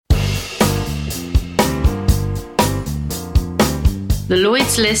the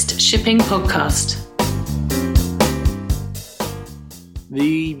Lloyd's List Shipping Podcast.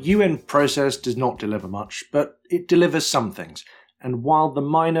 The UN process does not deliver much, but it delivers some things. And while the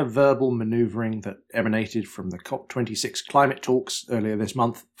minor verbal manoeuvring that emanated from the COP26 climate talks earlier this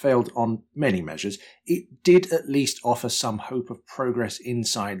month failed on many measures, it did at least offer some hope of progress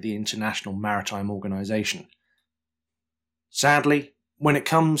inside the International Maritime Organization. Sadly, when it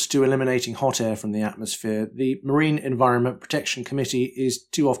comes to eliminating hot air from the atmosphere, the Marine Environment Protection Committee is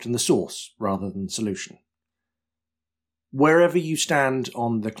too often the source rather than the solution. Wherever you stand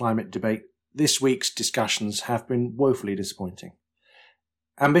on the climate debate, this week's discussions have been woefully disappointing.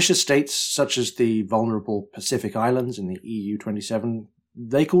 Ambitious states such as the vulnerable Pacific Islands in the EU27,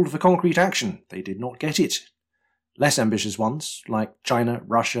 they called for concrete action. They did not get it. Less ambitious ones, like China,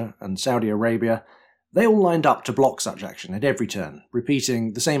 Russia and Saudi Arabia, they all lined up to block such action at every turn,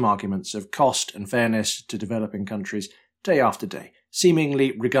 repeating the same arguments of cost and fairness to developing countries day after day,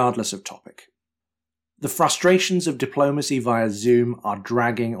 seemingly regardless of topic. The frustrations of diplomacy via Zoom are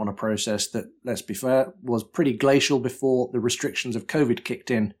dragging on a process that, let's be fair, was pretty glacial before the restrictions of COVID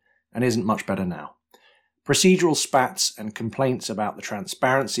kicked in and isn't much better now. Procedural spats and complaints about the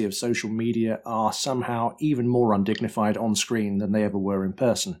transparency of social media are somehow even more undignified on screen than they ever were in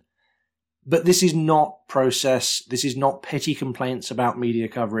person. But this is not process, this is not petty complaints about media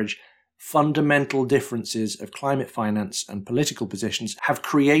coverage. Fundamental differences of climate finance and political positions have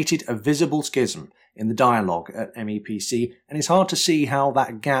created a visible schism in the dialogue at MEPC, and it's hard to see how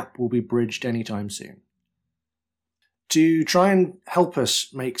that gap will be bridged anytime soon. To try and help us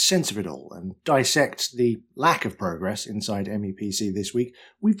make sense of it all and dissect the lack of progress inside MEPC this week,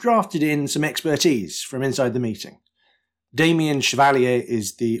 we've drafted in some expertise from inside the meeting. Damien Chevalier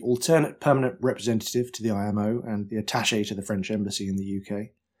is the alternate permanent representative to the IMO and the attaché to the French embassy in the UK.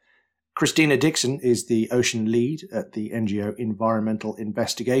 Christina Dixon is the ocean lead at the NGO Environmental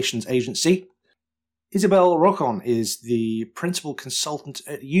Investigations Agency. Isabelle Rocon is the principal consultant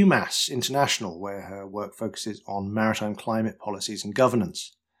at UMass International, where her work focuses on maritime climate policies and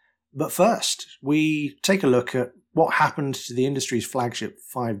governance. But first, we take a look at what happened to the industry's flagship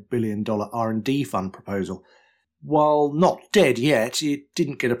 $5 billion R&D fund proposal. While not dead yet, it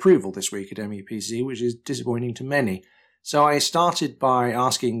didn't get approval this week at MEPC, which is disappointing to many. So I started by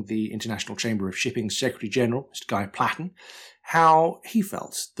asking the International Chamber of Shipping Secretary-General, Mr. Guy Platten, how he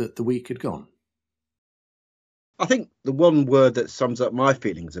felt that the week had gone. I think the one word that sums up my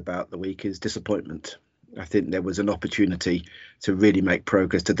feelings about the week is disappointment. I think there was an opportunity to really make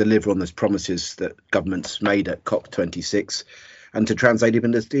progress, to deliver on those promises that governments made at COP26 and to translate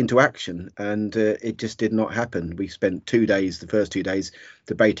them into action. And it just did not happen. We spent the first 2 days,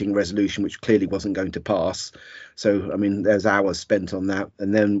 debating a resolution which clearly wasn't going to pass. So, I mean, there's hours spent on that.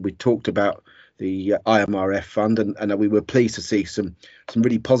 And then we talked about the IMRF fund, and we were pleased to see some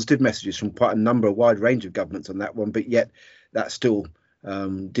really positive messages from quite a wide range of governments on that one. But yet that still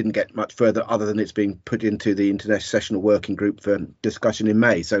didn't get much further other than it's being put into the International Working Group for discussion in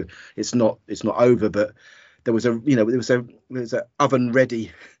May. So it's not over, but there was a oven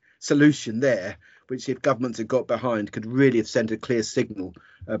ready solution there, which if governments had got behind could really have sent a clear signal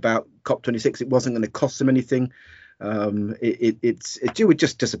about COP26. It wasn't going to cost them anything. You were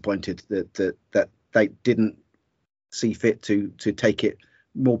just disappointed that they didn't see fit to take it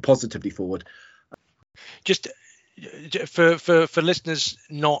more positively forward. Just for listeners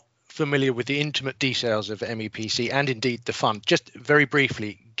not familiar with the intimate details of MEPC and indeed the fund, just very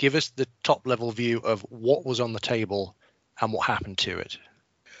briefly, give us the top level view of what was on the table and what happened to it.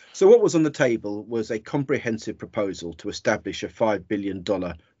 So what was on the table was a comprehensive proposal to establish a $5 billion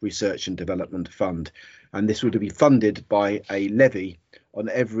research and development fund. And this would be funded by a levy on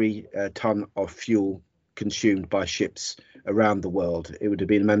every tonne of fuel consumed by ships around the world. It would have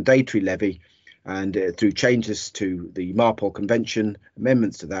been a mandatory levy. And through changes to the MARPOL Convention,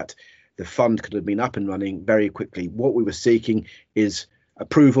 amendments to that, the fund could have been up and running very quickly. What we were seeking is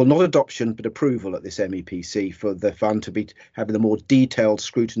approval, not adoption, but approval at this MEPC for the fund to be having the more detailed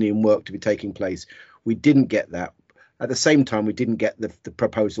scrutiny and work to be taking place. We didn't get that. At the same time, we didn't get the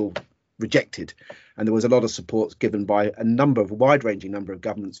proposal rejected. And there was a lot of support given by a wide-ranging number of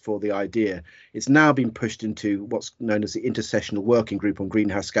governments for the idea. It's now been pushed into what's known as the Intersessional Working Group on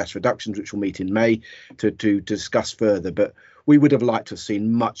Greenhouse Gas Reductions, which will meet in May to discuss further. But we would have liked to have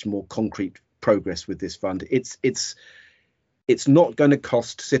seen much more concrete progress with this fund. It's not going to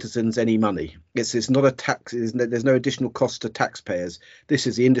cost citizens any money. It's not a tax. There's no additional cost to taxpayers. This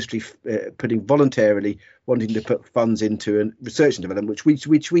is the industry putting voluntarily wanting to put funds into research and development,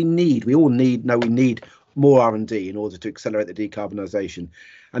 which we need. We all need more R&D in order to accelerate the decarbonisation.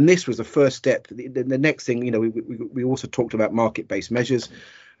 And this was the first step. The next thing, we also talked about market-based measures.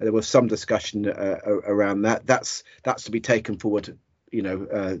 There was some discussion around that. That's to be taken forward,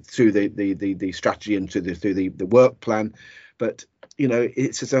 through the strategy and through the work plan. But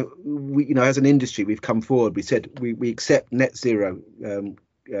it's as as an industry, we've come forward. We said we accept net zero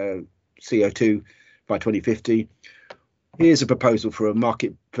CO2 by 2050. Here's a proposal for a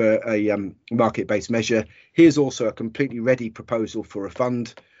market-based measure. Here's also a completely ready proposal for a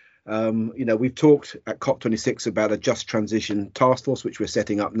fund. We've talked at COP26 about a just transition task force, which we're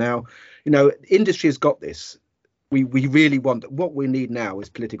setting up now. Industry has got this. We really want, what we need now is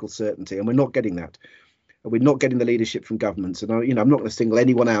political certainty, and we're not getting that. We're not getting the leadership from governments. And I'm not going to single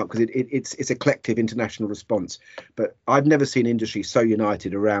anyone out because it's a collective international response. But I've never seen industry so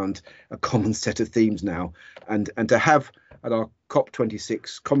united around a common set of themes now. And to have at our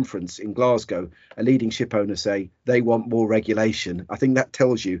COP26 conference in Glasgow, a leading ship owner say they want more regulation, I think that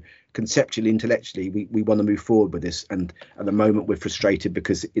tells you conceptually, intellectually, we want to move forward with this. And at the moment, we're frustrated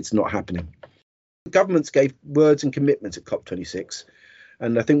because it's not happening. The governments gave words and commitments at COP26.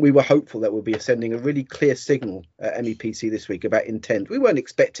 And I think we were hopeful that we'll be sending a really clear signal at MEPC this week about intent. We weren't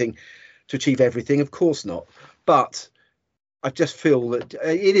expecting to achieve everything, of course not. But I just feel that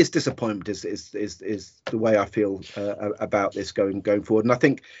it is disappointment is the way I feel about this going forward. And I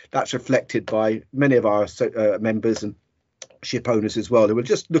think that's reflected by many of our members and ship owners as well. They were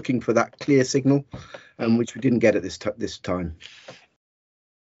just looking for that clear signal, which we didn't get at this time.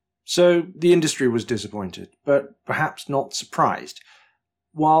 So the industry was disappointed, but perhaps not surprised.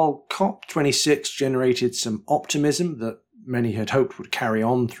 While COP26 generated some optimism that many had hoped would carry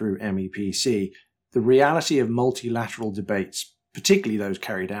on through MEPC, the reality of multilateral debates, particularly those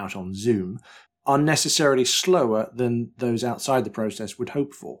carried out on Zoom, are necessarily slower than those outside the process would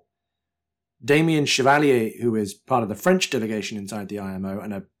hope for. Damien Chevalier, who is part of the French delegation inside the IMO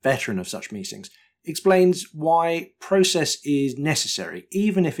and a veteran of such meetings, explains why process is necessary,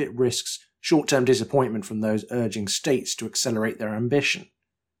 even if it risks short-term disappointment from those urging states to accelerate their ambition.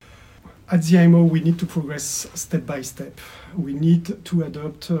 At the IMO, we need to progress step by step. We need to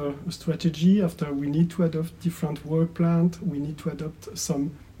adopt a strategy. After, we need to adopt different work plans. We need to adopt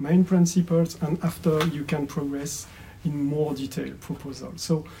some main principles. And after, you can progress in more detailed proposals.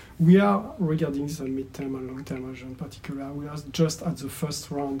 So we are, regarding the mid-term and long-term measure in particular, we are just at the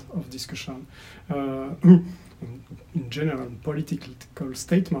first round of discussion. In general, political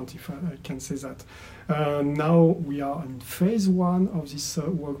statement, if I can say that. Now we are in phase one of this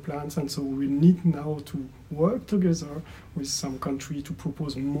work plans, and so we need now to work together with some country to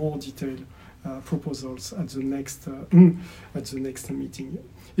propose more detailed proposals at the next meeting.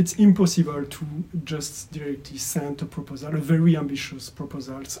 It's impossible to just directly send a proposal, a very ambitious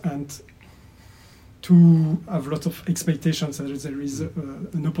proposals, and to have a lot of expectations that there is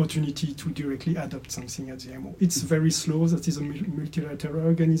an opportunity to directly adopt something at the IMO. It's very slow. That is a multilateral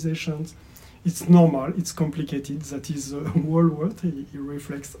organization. It's normal. It's complicated. That is a whole world. It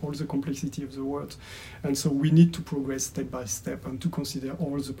reflects all the complexity of the world. And so we need to progress step by step and to consider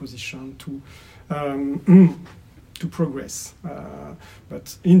all the positions to progress.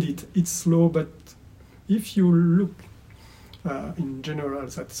 But indeed, it's slow. But if you look in general,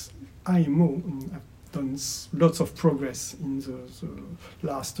 that IMO have done lots of progress in the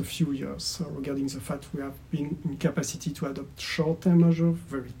last few years regarding the fact we have been in capacity to adopt short-term measures,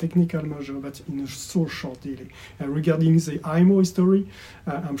 very technical measures, but in a so short delay. Regarding the IMO history,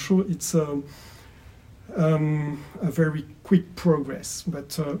 I'm sure it's a very quick progress,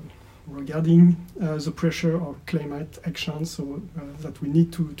 but regarding the pressure of climate action, so that we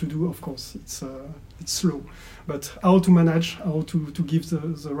need to do, of course, it's slow. But how to manage, how to give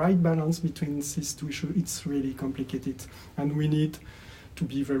the right balance between these two issues, it's really complicated. And we need to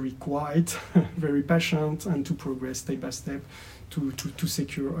be very quiet, very patient, and to progress step by step to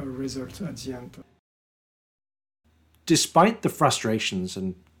secure a result at the end. Despite the frustrations,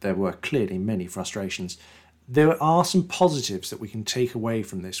 and there were clearly many frustrations, there are some positives that we can take away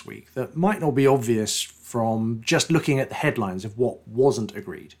from this week that might not be obvious from just looking at the headlines of what wasn't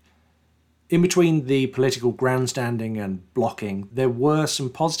agreed. In between the political grandstanding and blocking, there were some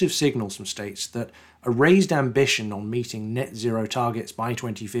positive signals from states that a raised ambition on meeting net zero targets by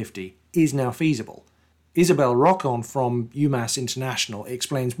 2050 is now feasible. Isabelle Rocon from UMass International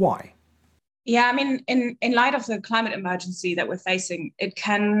explains why. Yeah, I mean, in light of the climate emergency that we're facing, it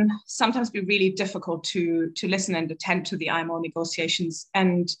can sometimes be really difficult to listen and attend to the IMO negotiations.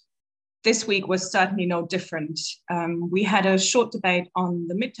 And this week was certainly no different. We had a short debate on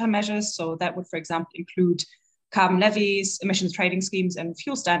the midterm measures. So that would, for example, include carbon levies, emissions trading schemes, and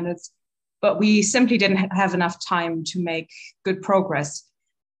fuel standards. but we simply didn't have enough time to make good progress.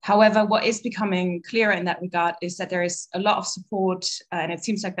 However, what is becoming clearer in that regard is that there is a lot of support, and it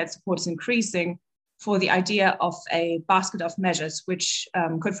seems like that support is increasing, for the idea of a basket of measures, which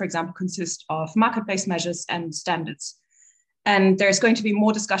could, for example, consist of market-based measures and standards. And there's going to be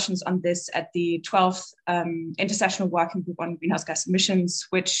more discussions on this at the 12th Intersessional Working Group on Greenhouse Gas Emissions,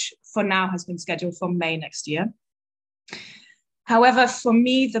 which for now has been scheduled for May next year. However, for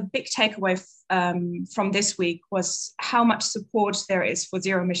me, the big takeaway from this week was how much support there is for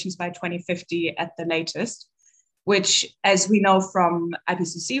zero emissions by 2050 at the latest, which, as we know from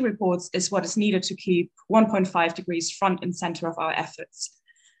IPCC reports, is what is needed to keep 1.5 degrees front and center of our efforts.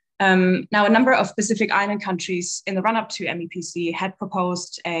 Now, a number of Pacific Island countries in the run-up to MEPC had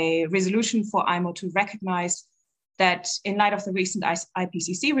proposed a resolution for IMO to recognize that in light of the recent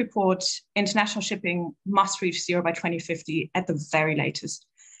IPCC report, international shipping must reach zero by 2050 at the very latest.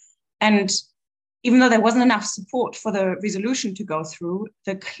 And even though there wasn't enough support for the resolution to go through,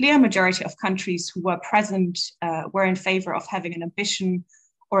 the clear majority of countries who were present were in favor of having an ambition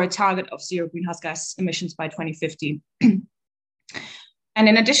or a target of zero greenhouse gas emissions by 2050. And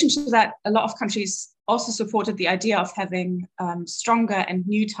in addition to that, a lot of countries also supported the idea of having stronger and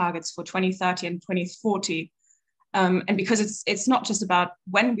new targets for 2030 and 2040. And because it's not just about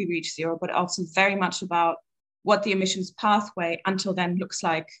when we reach zero, but also very much about what the emissions pathway until then looks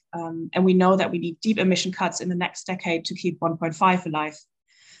like. And we know that we need deep emission cuts in the next decade to keep 1.5 alive.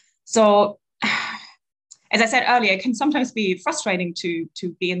 So, as I said earlier, it can sometimes be frustrating to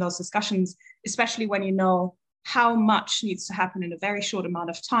be in those discussions, especially when you know how much needs to happen in a very short amount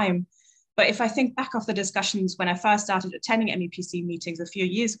of time. But if I think back of the discussions when I first started attending MEPC meetings a few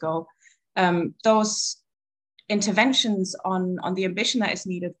years ago, those interventions on the ambition that is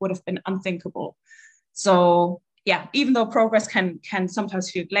needed would have been unthinkable. So yeah, even though progress can sometimes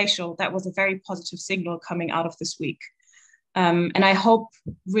feel glacial, that was a very positive signal coming out of this week. And I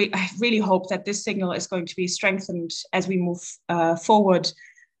really hope that this signal is going to be strengthened as we move forward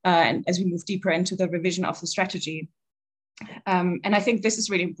and as we move deeper into the revision of the strategy. And I think this is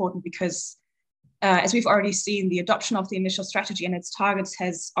really important because as we've already seen, the adoption of the initial strategy and its targets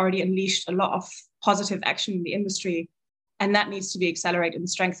has already unleashed a lot of positive action in the industry, and that needs to be accelerated and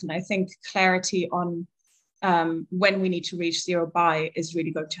strengthened. I think clarity on when we need to reach zero by is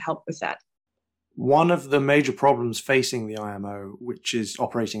really going to help with that. One of the major problems facing the IMO, which is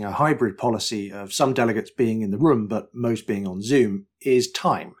operating a hybrid policy of some delegates being in the room but most being on Zoom, is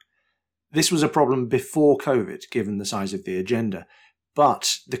time. This was a problem before COVID, given the size of the agenda,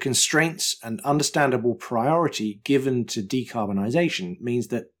 but the constraints and understandable priority given to decarbonisation means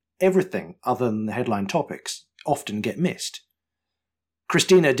that everything other than the headline topics often get missed.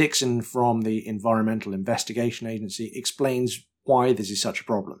 Christina Dixon from the Environmental Investigation Agency explains why this is such a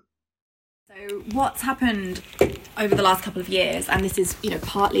problem. So what's happened over the last couple of years, and this is,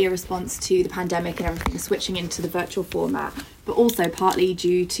 partly a response to the pandemic and everything switching into the virtual format, but also partly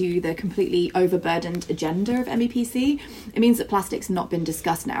due to the completely overburdened agenda of MEPC, it means that plastic's not been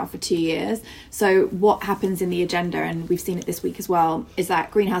discussed now for 2 years. So what happens in the agenda, and we've seen it this week as well, is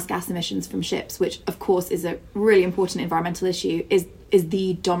that greenhouse gas emissions from ships, which of course is a really important environmental issue, is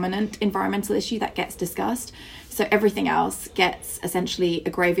the dominant environmental issue that gets discussed. So everything else gets essentially a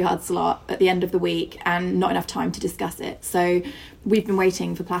graveyard slot at the end of the week and not enough time to discuss it. So we've been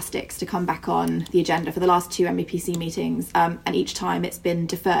waiting for plastics to come back on the agenda for the last 2 MEPC meetings, and each time it's been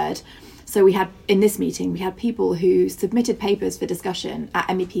deferred. So in this meeting, we had people who submitted papers for discussion at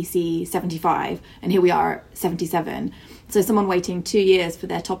MEPC 75, and here we are at 77. So someone waiting 2 years for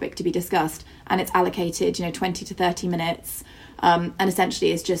their topic to be discussed, and it's allocated, 20 to 30 minutes, and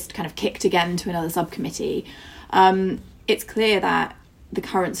essentially is just kind of kicked again to another subcommittee. It's clear that the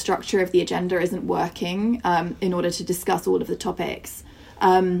current structure of the agenda isn't working in order to discuss all of the topics.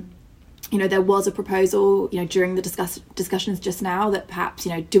 There was a proposal, during the discussions just now that perhaps,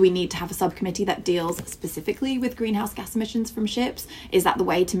 do we need to have a subcommittee that deals specifically with greenhouse gas emissions from ships? Is that the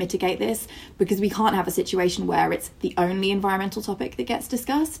way to mitigate this? Because we can't have a situation where it's the only environmental topic that gets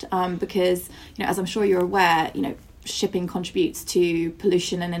discussed because, as I'm sure you're aware, shipping contributes to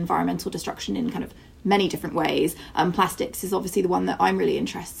pollution and environmental destruction in kind of many different ways. Plastics is obviously the one that I'm really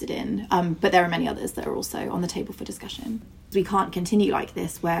interested in, but there are many others that are also on the table for discussion. We can't continue like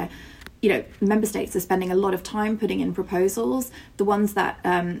this where, member states are spending a lot of time putting in proposals. The ones that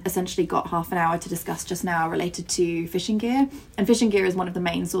essentially got half an hour to discuss just now related to fishing gear, and fishing gear is one of the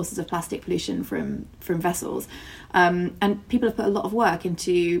main sources of plastic pollution from vessels. And people have put a lot of work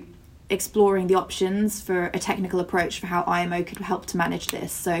into exploring the options for a technical approach for how IMO could help to manage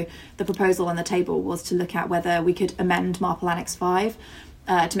this. So the proposal on the table was to look at whether we could amend MARPOL Annex 5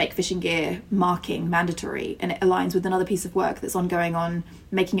 to make fishing gear marking mandatory, and it aligns with another piece of work that's ongoing on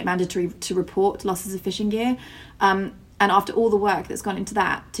making it mandatory to report losses of fishing gear. And after all the work that's gone into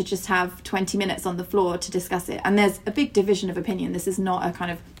that, to just have 20 minutes on the floor to discuss it. And there's a big division of opinion. This is not a kind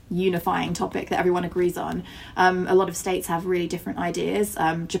of unifying topic that everyone agrees on. A lot of states have really different ideas.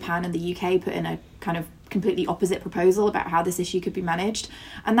 Japan and the UK put in a kind of completely opposite proposal about how this issue could be managed.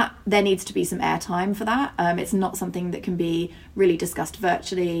 And that there needs to be some airtime for that. It's not something that can be really discussed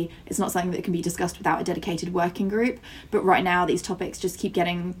virtually. It's not something that can be discussed without a dedicated working group. But right now, these topics just keep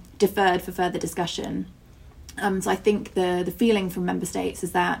getting deferred for further discussion. So I think the feeling from member states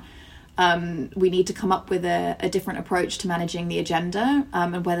is that we need to come up with a different approach to managing the agenda,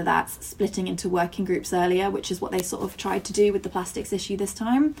 and whether that's splitting into working groups earlier, which is what they sort of tried to do with the plastics issue this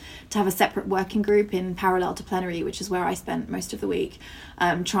time, to have a separate working group in parallel to plenary, which is where I spent most of the week,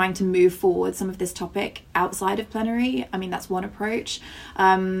 trying to move forward some of this topic outside of plenary. I mean, that's one approach.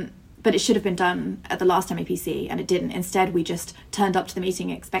 But it should have been done at the last MEPC, and it didn't. Instead, we just turned up to the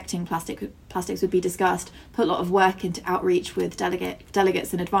meeting expecting plastics would be discussed, put a lot of work into outreach with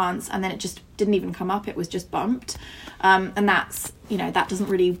delegates in advance, and then it just didn't even come up. It was just bumped. And that's, that doesn't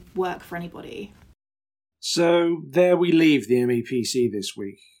really work for anybody. So there we leave the MEPC this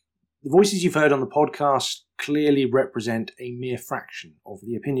week. The voices you've heard on the podcast clearly represent a mere fraction of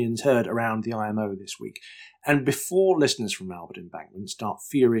the opinions heard around the IMO this week. And before listeners from Albert Embankment start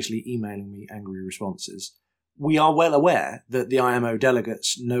furiously emailing me angry responses, we are well aware that the IMO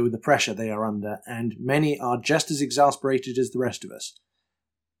delegates know the pressure they are under, and many are just as exasperated as the rest of us.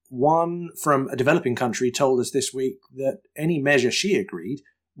 One from a developing country told us this week that any measure she agreed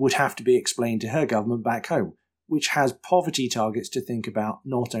would have to be explained to her government back home, which has poverty targets to think about,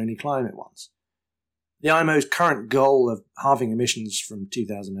 not only climate ones. The IMO's current goal of halving emissions from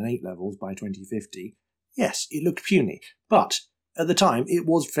 2008 levels by 2050, yes, it looked puny, but at the time it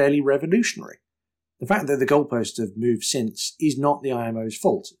was fairly revolutionary. The fact that the goalposts have moved since is not the IMO's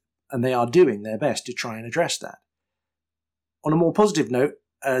fault, and they are doing their best to try and address that. On a more positive note,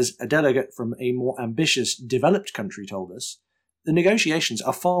 as a delegate from a more ambitious, developed country told us, the negotiations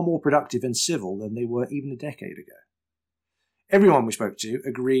are far more productive and civil than they were even a decade ago. Everyone we spoke to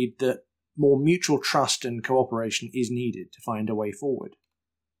agreed that more mutual trust and cooperation is needed to find a way forward.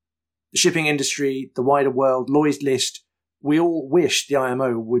 The shipping industry, the wider world, Lloyd's List, we all wish the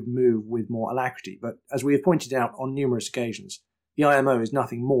IMO would move with more alacrity, but as we have pointed out on numerous occasions, the IMO is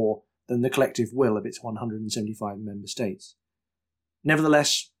nothing more than the collective will of its 175 member states.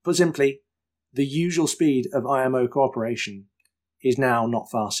 Nevertheless, put simply, the usual speed of IMO cooperation is now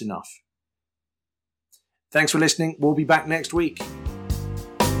not fast enough. Thanks for listening. We'll be back next week.